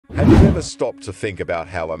ever stopped to think about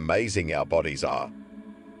how amazing our bodies are?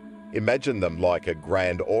 Imagine them like a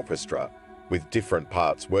grand orchestra, with different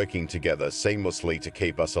parts working together seamlessly to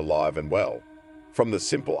keep us alive and well. From the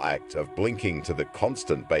simple act of blinking to the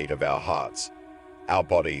constant beat of our hearts, our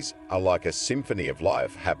bodies are like a symphony of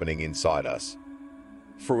life happening inside us.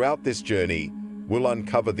 Throughout this journey, we'll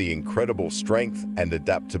uncover the incredible strength and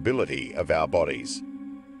adaptability of our bodies.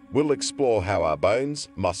 We'll explore how our bones,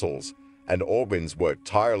 muscles, and organs work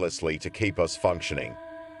tirelessly to keep us functioning.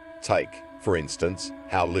 Take, for instance,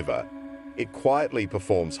 our liver. It quietly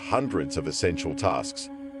performs hundreds of essential tasks,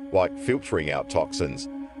 like filtering out toxins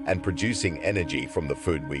and producing energy from the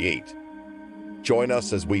food we eat. Join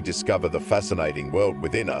us as we discover the fascinating world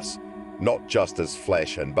within us, not just as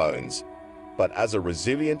flesh and bones, but as a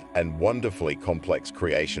resilient and wonderfully complex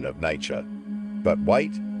creation of nature. But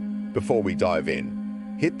wait, before we dive in,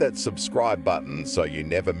 hit that subscribe button so you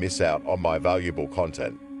never miss out on my valuable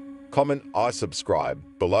content. Comment "I subscribe"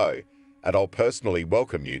 below, and I'll personally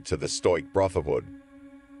welcome you to the Stoic Brotherhood.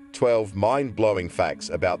 12 mind-blowing facts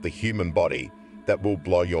about the human body that will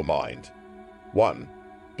blow your mind. 1.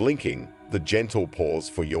 Blinking, the gentle pause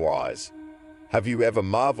for your eyes. Have you ever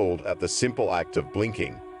marveled at the simple act of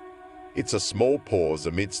blinking? It's a small pause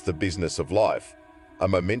amidst the business of life, a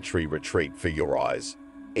momentary retreat for your eyes.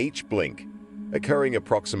 Each blink, occurring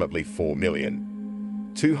approximately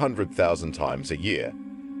 4,200,000 times a year,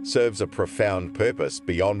 serves a profound purpose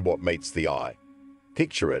beyond what meets the eye.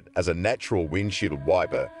 Picture it as a natural windshield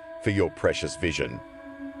wiper for your precious vision,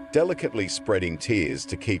 delicately spreading tears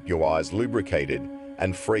to keep your eyes lubricated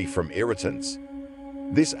and free from irritants.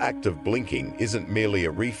 This act of blinking isn't merely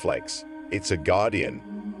a reflex, it's a guardian,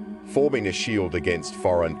 forming a shield against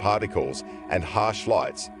foreign particles and harsh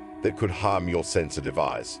lights that could harm your sensitive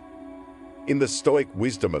eyes. In the Stoic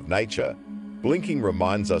wisdom of nature, blinking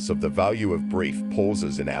reminds us of the value of brief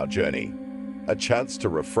pauses in our journey, a chance to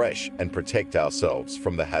refresh and protect ourselves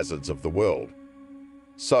from the hazards of the world.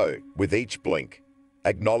 So, with each blink,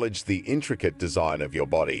 acknowledge the intricate design of your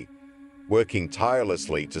body, working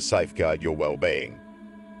tirelessly to safeguard your well-being.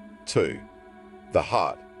 2. The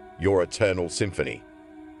heart, your eternal symphony.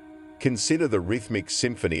 Consider the rhythmic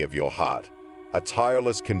symphony of your heart, a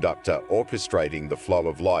tireless conductor orchestrating the flow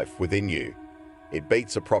of life within you. It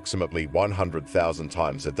beats approximately 100,000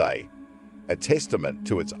 times a day, a testament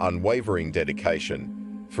to its unwavering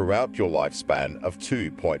dedication throughout your lifespan of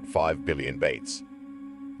 2.5 billion beats.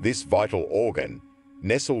 This vital organ,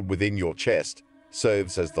 nestled within your chest,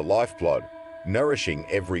 serves as the lifeblood, nourishing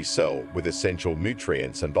every cell with essential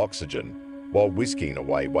nutrients and oxygen, while whisking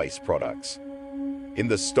away waste products. In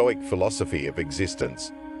the Stoic philosophy of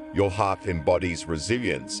existence, your heart embodies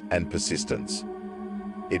resilience and persistence.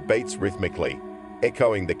 It beats rhythmically,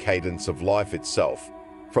 echoing the cadence of life itself,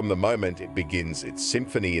 from the moment it begins its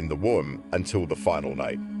symphony in the womb until the final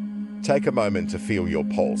note. Take a moment to feel your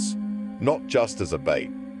pulse, not just as a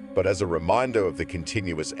beat, but as a reminder of the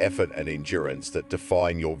continuous effort and endurance that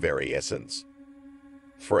define your very essence.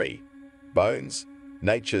 3. Bones,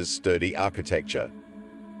 nature's sturdy architecture.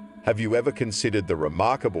 Have you ever considered the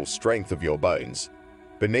remarkable strength of your bones?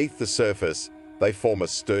 Beneath the surface, they form a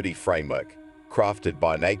sturdy framework, crafted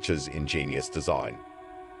by nature's ingenious design.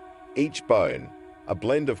 Each bone, a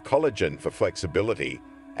blend of collagen for flexibility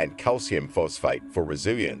and calcium phosphate for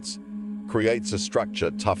resilience, creates a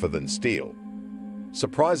structure tougher than steel.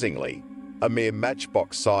 Surprisingly, a mere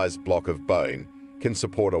matchbox-sized block of bone can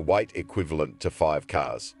support a weight equivalent to 5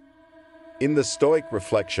 cars. In the Stoic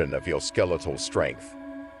reflection of your skeletal strength,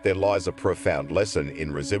 there lies a profound lesson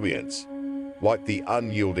in resilience. Like the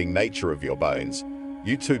unyielding nature of your bones,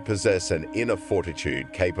 you too possess an inner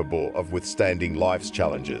fortitude capable of withstanding life's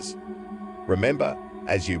challenges. Remember,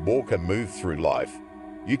 as you walk and move through life,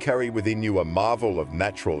 you carry within you a marvel of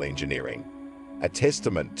natural engineering, a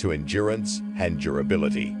testament to endurance and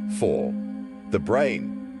durability. 4. The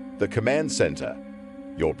brain, the command center.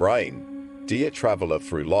 Your brain, dear traveler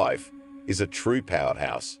through life, is a true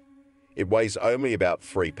powerhouse. It weighs only about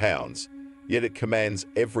 3 pounds, yet it commands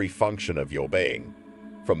every function of your being,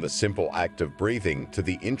 from the simple act of breathing to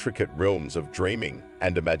the intricate realms of dreaming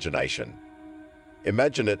and imagination.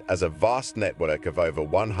 Imagine it as a vast network of over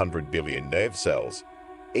 100 billion nerve cells,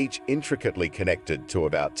 each intricately connected to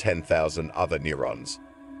about 10,000 other neurons.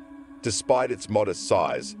 Despite its modest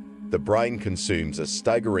size, the brain consumes a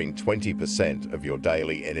staggering 20% of your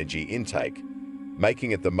daily energy intake,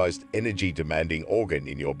 making it the most energy-demanding organ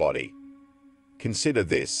in your body. Consider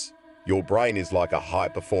this: your brain is like a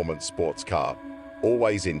high-performance sports car,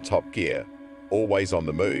 always in top gear, always on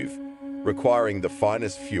the move, requiring the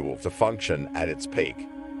finest fuel to function at its peak.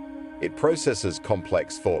 It processes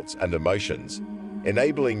complex thoughts and emotions,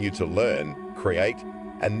 enabling you to learn, create,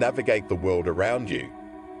 and navigate the world around you.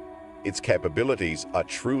 Its capabilities are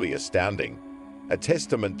truly astounding, a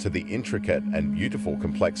testament to the intricate and beautiful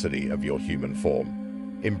complexity of your human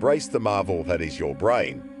form. Embrace the marvel that is your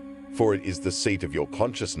brain, for it is the seat of your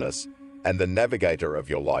consciousness and the navigator of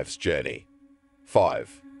your life's journey.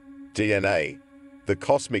 5. DNA, the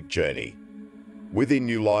cosmic journey. Within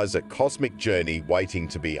you lies a cosmic journey waiting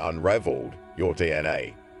to be unraveled, your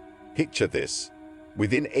DNA. Picture this.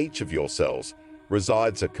 Within each of your cells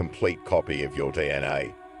resides a complete copy of your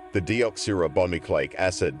DNA, the deoxyribonucleic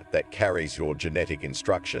acid that carries your genetic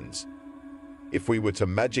instructions. If we were to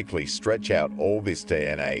magically stretch out all this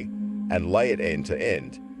DNA and lay it end to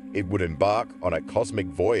end, it would embark on a cosmic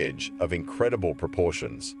voyage of incredible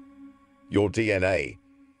proportions. Your DNA,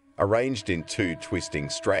 arranged in two twisting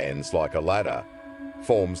strands like a ladder,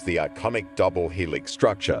 forms the iconic double helix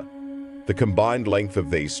structure. The combined length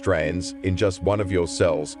of these strands in just one of your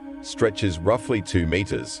cells stretches roughly 2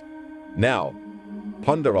 meters. Now,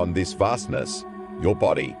 ponder on this vastness. Your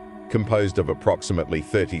body, composed of approximately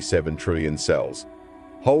 37 trillion cells,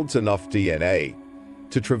 holds enough DNA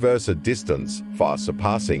to traverse a distance far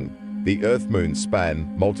surpassing the Earth-Moon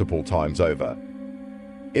span multiple times over.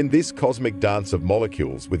 In this cosmic dance of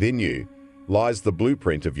molecules within you lies the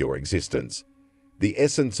blueprint of your existence, the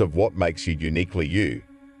essence of what makes you uniquely you.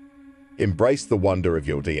 Embrace the wonder of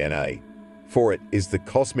your DNA, for it is the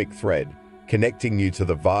cosmic thread connecting you to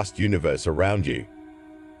the vast universe around you.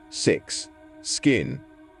 6. Skin,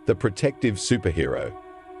 the protective superhero.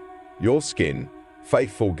 Your skin,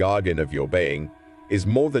 faithful guardian of your being, is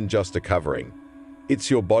more than just a covering.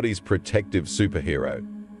 It's your body's protective superhero.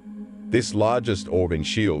 This largest organ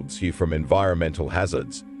shields you from environmental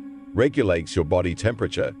hazards, regulates your body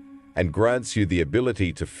temperature, and grants you the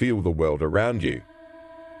ability to feel the world around you.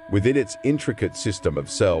 Within its intricate system of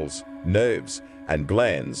cells, nerves, and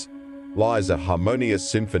glands lies a harmonious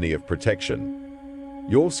symphony of protection.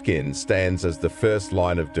 Your skin stands as the first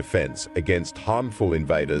line of defense against harmful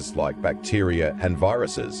invaders like bacteria and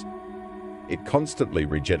viruses. It constantly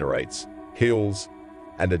regenerates, heals,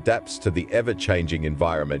 and adapts to the ever-changing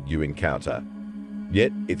environment you encounter.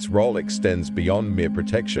 Yet, its role extends beyond mere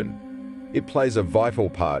protection. It plays a vital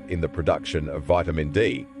part in the production of vitamin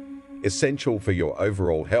D, essential for your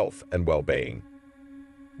overall health and well-being.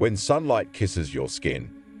 When sunlight kisses your skin,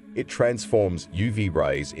 it transforms UV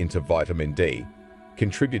rays into vitamin D,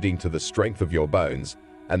 contributing to the strength of your bones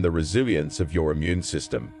and the resilience of your immune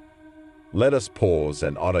system. Let us pause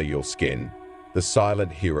and honor your skin, the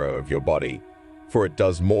silent hero of your body, for it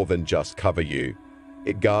does more than just cover you.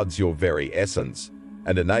 It guards your very essence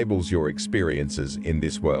and enables your experiences in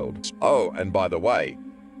this world. Oh, and by the way,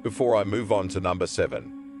 before I move on to number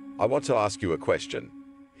 7, I want to ask you a question.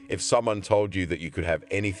 If someone told you that you could have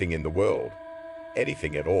anything in the world,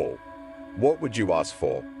 anything at all, what would you ask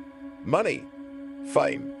for? Money?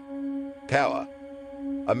 Fame? Power?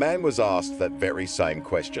 A man was asked that very same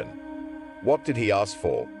question. What did he ask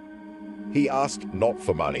for? He asked not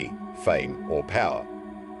for money, fame, or power.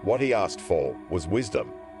 What he asked for was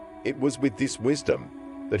wisdom. It was with this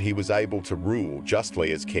wisdom that he was able to rule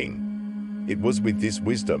justly as king. It was with this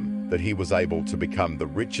wisdom that he was able to become the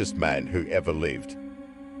richest man who ever lived.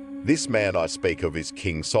 This man I speak of is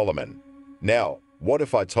King Solomon. Now, what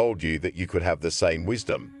if I told you that you could have the same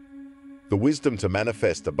wisdom? The wisdom to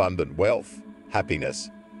manifest abundant wealth, happiness,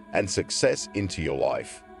 and success into your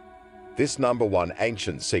life. This number one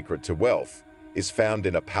ancient secret to wealth is found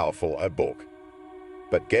in a powerful book.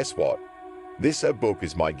 But guess what? This book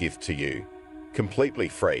is my gift to you, completely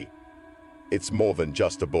free. It's more than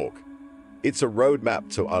just a book. It's a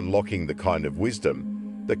roadmap to unlocking the kind of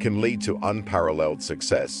wisdom that can lead to unparalleled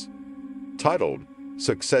success. Titled,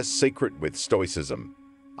 Success Secret with Stoicism.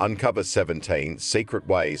 Uncover 17 secret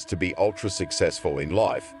ways to be ultra-successful in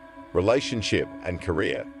life, relationship, and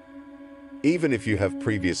career. Even if you have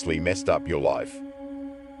previously messed up your life.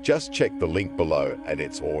 Just check the link below and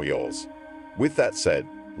it's all yours. With that said,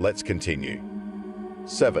 let's continue.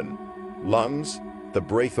 7. Lungs, the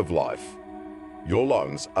breath of life. Your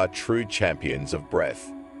lungs are true champions of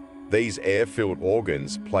breath. These air-filled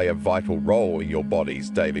organs play a vital role in your body's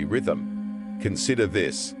daily rhythm. Consider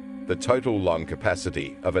this. The total lung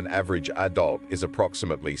capacity of an average adult is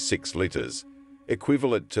approximately 6 liters,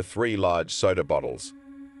 equivalent to 3 large soda bottles.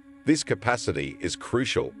 This capacity is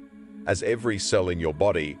crucial, as every cell in your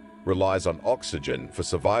body relies on oxygen for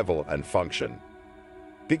survival and function.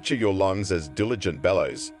 Picture your lungs as diligent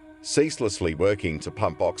bellows, ceaselessly working to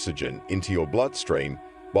pump oxygen into your bloodstream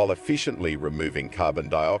while efficiently removing carbon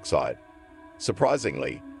dioxide.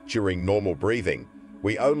 Surprisingly, during normal breathing,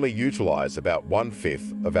 we only utilize about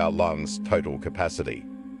 1/5 of our lungs' total capacity.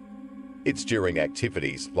 It's during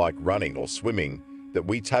activities like running or swimming that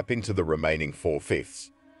we tap into the remaining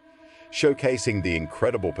 4/5, showcasing the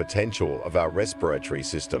incredible potential of our respiratory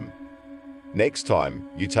system. Next time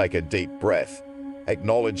you take a deep breath,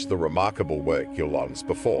 acknowledge the remarkable work your lungs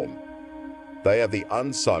perform. They are the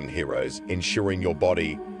unsung heroes ensuring your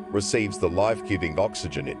body receives the life-giving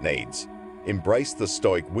oxygen it needs. Embrace the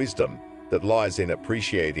Stoic wisdom that lies in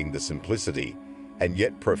appreciating the simplicity and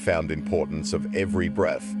yet profound importance of every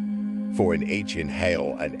breath. For in each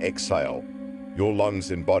inhale and exhale, your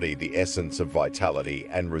lungs embody the essence of vitality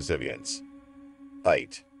and resilience.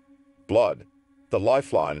 8. Blood, the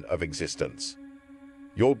lifeline of existence.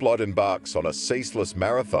 Your blood embarks on a ceaseless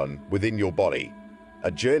marathon within your body,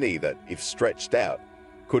 a journey that, if stretched out,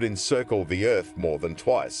 could encircle the earth more than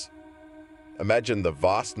twice. Imagine the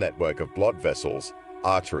vast network of blood vessels,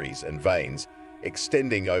 arteries, and veins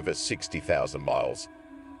extending over 60,000 miles,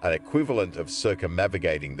 an equivalent of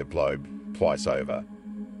circumnavigating the globe twice over.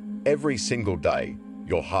 Every single day,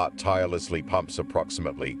 your heart tirelessly pumps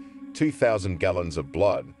approximately 2,000 gallons of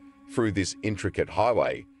blood through this intricate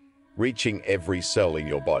highway, reaching every cell in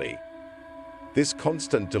your body. This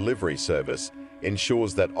constant delivery service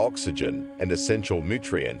ensures that oxygen and essential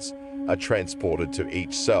nutrients are transported to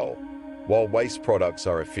each cell, while waste products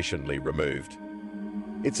are efficiently removed.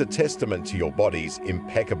 It's a testament to your body's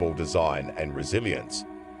impeccable design and resilience,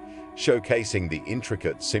 showcasing the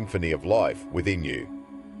intricate symphony of life within you.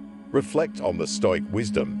 Reflect on the Stoic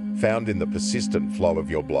wisdom found in the persistent flow of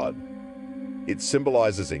your blood. It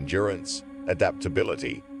symbolizes endurance,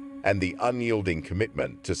 adaptability, and the unyielding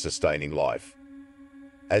commitment to sustaining life.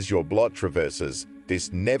 As your blood traverses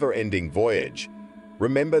this never-ending voyage,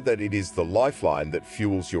 remember that it is the lifeline that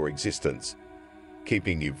fuels your existence,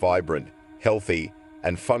 keeping you vibrant, healthy,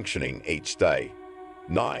 and functioning each day.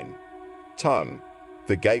 9. Tongue,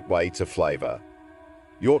 the gateway to flavor.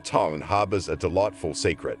 Your tongue harbors a delightful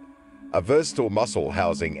secret, a versatile muscle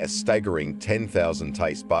housing a staggering 10,000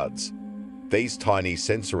 taste buds. These tiny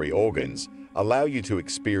sensory organs allow you to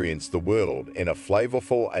experience the world in a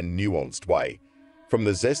flavorful and nuanced way, from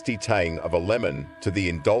the zesty tang of a lemon to the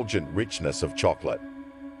indulgent richness of chocolate.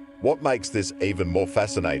 What makes this even more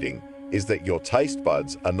fascinating is that your taste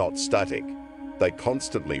buds are not static. They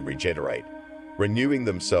constantly regenerate, renewing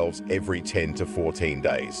themselves every 10 to 14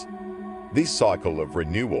 days. This cycle of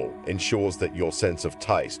renewal ensures that your sense of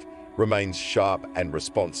taste remains sharp and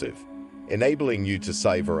responsive, enabling you to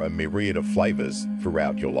savor a myriad of flavors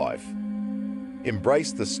throughout your life.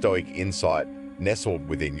 Embrace the Stoic insight nestled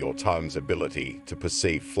within your tongue's ability to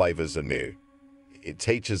perceive flavors anew. It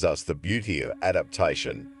teaches us the beauty of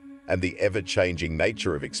adaptation and the ever-changing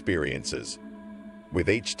nature of experiences. With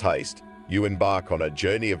each taste, you embark on a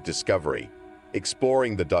journey of discovery,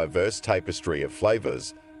 exploring the diverse tapestry of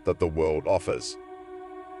flavors that the world offers.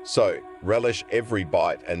 So, relish every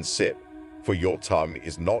bite and sip, for your tongue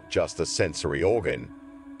is not just a sensory organ,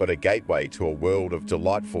 but a gateway to a world of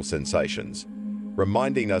delightful sensations,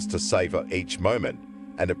 reminding us to savor each moment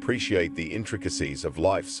and appreciate the intricacies of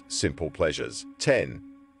life's simple pleasures. 10.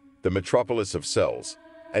 The metropolis of cells,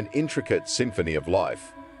 an intricate symphony of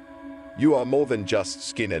life. You are more than just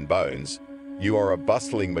skin and bones. You are a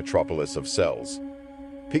bustling metropolis of cells.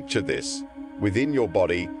 Picture this. Within your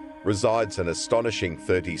body resides an astonishing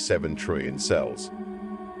 37 trillion cells.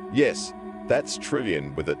 Yes, that's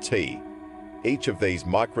trillion with a T. Each of these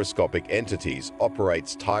microscopic entities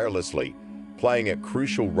operates tirelessly, playing a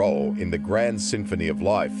crucial role in the grand symphony of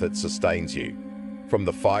life that sustains you. From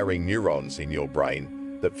the firing neurons in your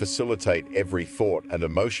brain that facilitate every thought and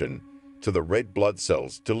emotion, to the red blood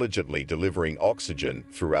cells diligently delivering oxygen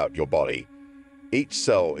throughout your body. Each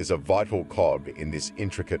cell is a vital cog in this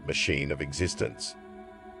intricate machine of existence.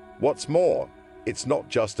 What's more, it's not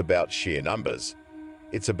just about sheer numbers.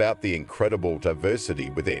 It's about the incredible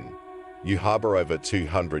diversity within. You harbor over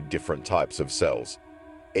 200 different types of cells,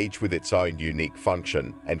 each with its own unique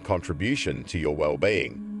function and contribution to your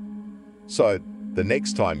well-being. So, the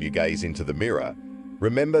next time you gaze into the mirror,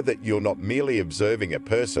 remember that you're not merely observing a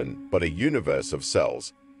person, but a universe of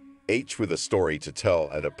cells, each with a story to tell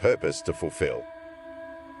and a purpose to fulfill.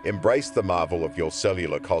 Embrace the marvel of your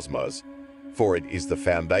cellular cosmos, for it is the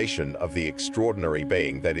foundation of the extraordinary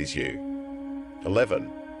being that is you.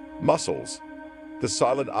 11. Muscles, the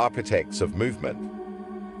silent architects of movement.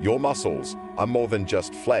 Your muscles are more than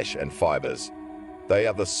just flesh and fibers. They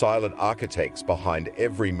are the silent architects behind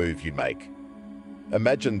every move you make.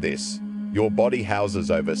 Imagine this. Your body houses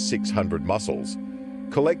over 600 muscles,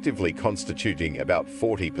 collectively constituting about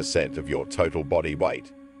 40% of your total body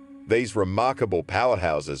weight. These remarkable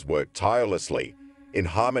powerhouses work tirelessly, in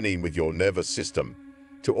harmony with your nervous system,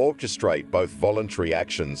 to orchestrate both voluntary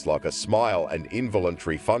actions like a smile and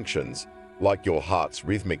involuntary functions like your heart's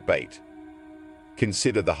rhythmic beat.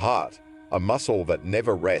 Consider the heart, a muscle that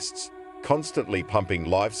never rests, constantly pumping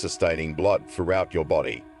life-sustaining blood throughout your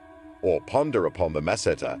body. Or ponder upon the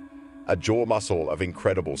masseter, a jaw muscle of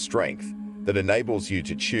incredible strength that enables you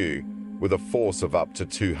to chew with a force of up to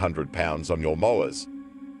 200 pounds on your molars.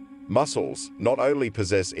 Muscles not only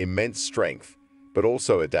possess immense strength, but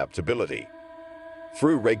also adaptability.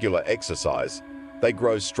 Through regular exercise, they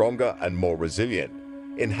grow stronger and more resilient,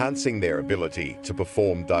 enhancing their ability to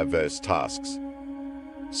perform diverse tasks.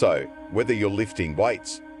 So, whether you're lifting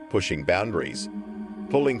weights, pushing boundaries,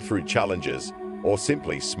 pulling through challenges, or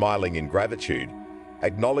simply smiling in gratitude,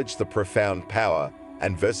 acknowledge the profound power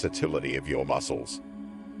and versatility of your muscles.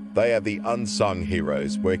 They are the unsung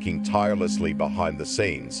heroes working tirelessly behind the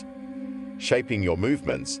scenes, shaping your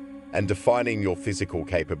movements and defining your physical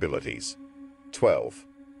capabilities. 12.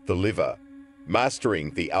 The liver,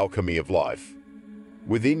 mastering the alchemy of life.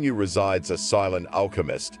 Within you resides a silent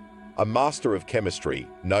alchemist, a master of chemistry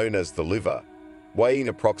known as the liver. Weighing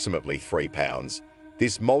approximately 3 pounds,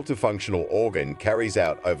 this multifunctional organ carries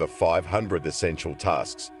out over 500 essential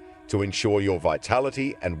tasks to ensure your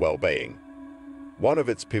vitality and well-being. One of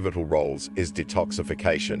its pivotal roles is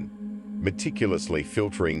detoxification, meticulously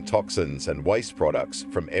filtering toxins and waste products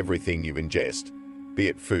from everything you ingest, be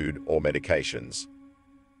it food or medications.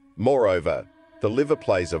 Moreover, the liver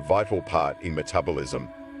plays a vital part in metabolism,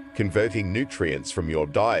 converting nutrients from your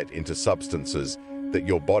diet into substances that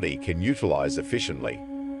your body can utilize efficiently.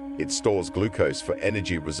 It stores glucose for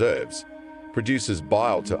energy reserves, produces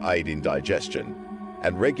bile to aid in digestion,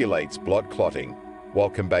 and regulates blood clotting while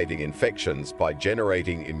combating infections by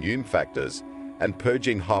generating immune factors and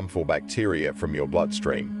purging harmful bacteria from your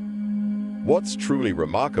bloodstream. What's truly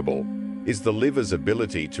remarkable is the liver's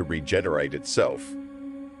ability to regenerate itself.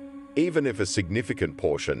 Even if a significant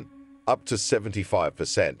portion, up to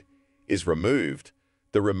 75%, is removed,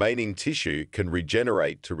 the remaining tissue can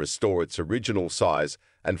regenerate to restore its original size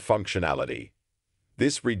and functionality.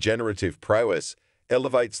 This regenerative prowess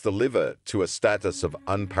elevates the liver to a status of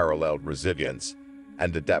unparalleled resilience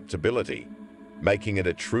and adaptability, making it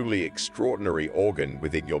a truly extraordinary organ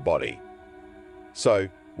within your body. So,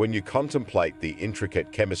 when you contemplate the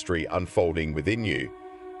intricate chemistry unfolding within you,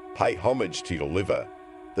 pay homage to your liver,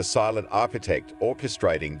 the silent architect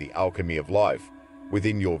orchestrating the alchemy of life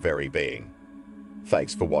within your very being.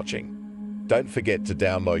 Thanks for watching. Don't forget to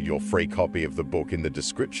download your free copy of the book in the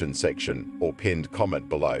description section or pinned comment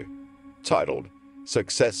below, titled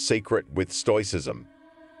Success Secret with Stoicism.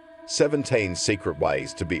 17 Secret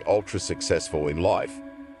Ways to be Ultra Successful in Life,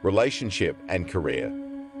 Relationship and Career.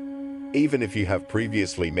 Even if you have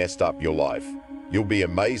previously messed up your life, you'll be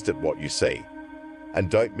amazed at what you see. And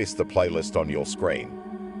don't miss the playlist on your screen.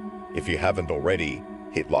 If you haven't already,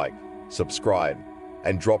 hit like, subscribe,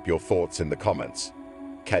 and drop your thoughts in the comments.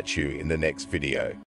 Catch you in the next video.